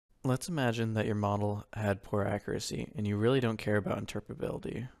Let's imagine that your model had poor accuracy and you really don't care about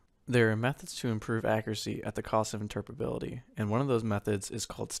interpretability. There are methods to improve accuracy at the cost of interpretability, and one of those methods is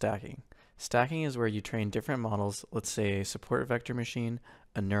called stacking. Stacking is where you train different models, let's say a support vector machine,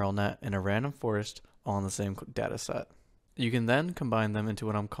 a neural net, and a random forest, all in the same data set. You can then combine them into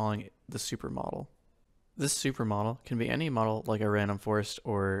what I'm calling the supermodel. This supermodel can be any model like a random forest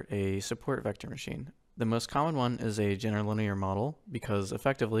or a support vector machine. The most common one is a general linear model because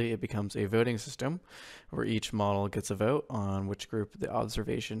effectively it becomes a voting system where each model gets a vote on which group the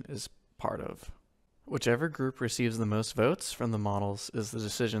observation is part of. Whichever group receives the most votes from the models is the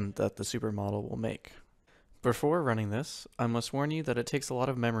decision that the supermodel will make. Before running this, I must warn you that it takes a lot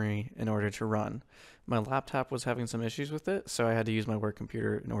of memory in order to run. My laptop was having some issues with it, so I had to use my work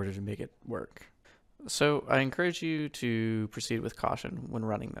computer in order to make it work. So I encourage you to proceed with caution when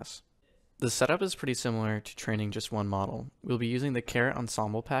running this. The setup is pretty similar to training just one model. We'll be using the caret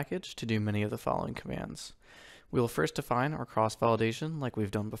ensemble package to do many of the following commands. We will first define our cross-validation like we've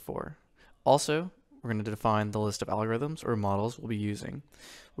done before. Also, we're going to define the list of algorithms or models we'll be using.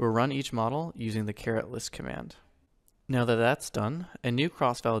 We'll run each model using the caret list command. Now that that's done, a new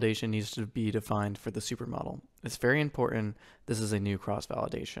cross-validation needs to be defined for the supermodel. It's very important this is a new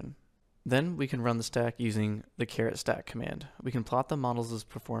cross-validation. Then we can run the stack using the caret stack command. We can plot the models'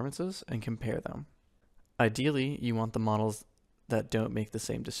 performances and compare them. Ideally, you want the models that don't make the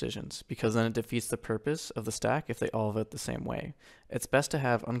same decisions, because then it defeats the purpose of the stack if they all vote the same way. It's best to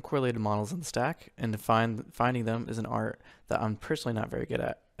have uncorrelated models in the stack, and finding them is an art that I'm personally not very good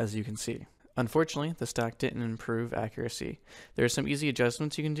at, as you can see. Unfortunately, the stack didn't improve accuracy. There are some easy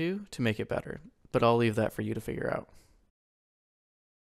adjustments you can do to make it better, but I'll leave that for you to figure out.